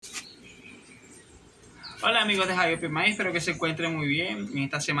Hola amigos de Hive, espero que se encuentren muy bien. En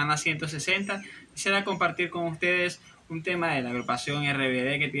esta semana 160 quisiera compartir con ustedes un tema de la agrupación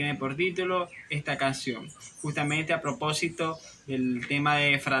RBD que tiene por título esta canción. Justamente a propósito del tema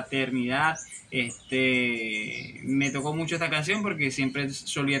de fraternidad, me tocó mucho esta canción porque siempre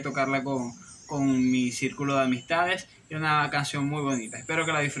solía tocarla con mi círculo de amistades. Es una canción muy bonita, espero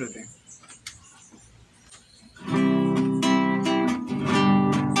que la disfruten.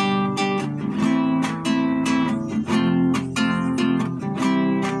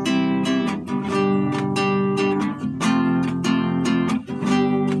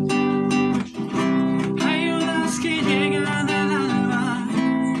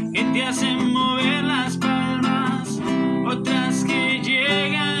 Te hacen mover las palmas, otras